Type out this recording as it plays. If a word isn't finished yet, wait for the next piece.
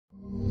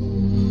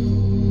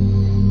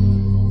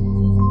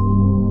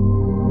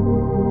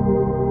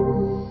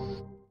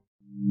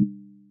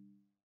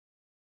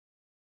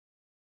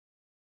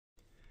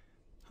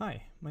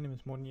my name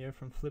is Morten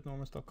from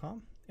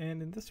flipnormals.com,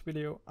 and in this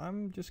video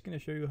I'm just going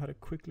to show you how to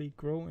quickly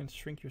grow and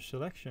shrink your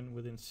selection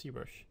within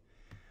ZBrush.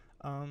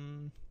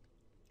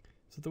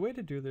 So the way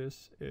to do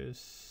this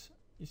is,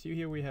 you see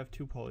here we have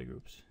two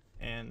polygroups,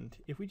 and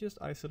if we just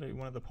isolate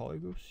one of the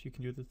polygroups, you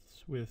can do this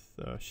with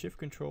shift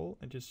control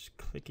and just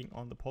clicking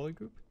on the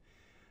polygroup.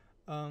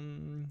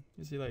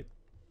 You see, like,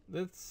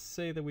 let's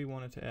say that we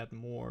wanted to add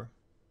more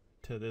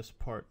to this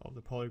part of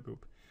the polygroup.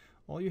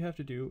 All you have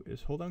to do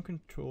is hold down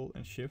Control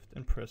and Shift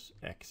and press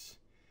X.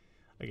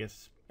 I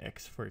guess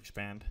X for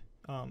expand.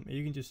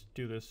 You can just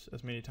do this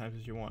as many times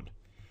as you want.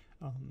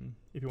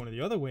 If you want it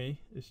the other way,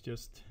 it's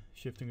just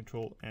Shift and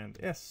Control and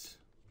S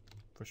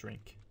for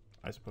shrink,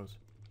 I suppose.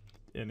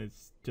 And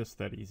it's just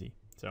that easy.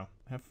 So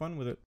have fun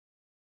with it.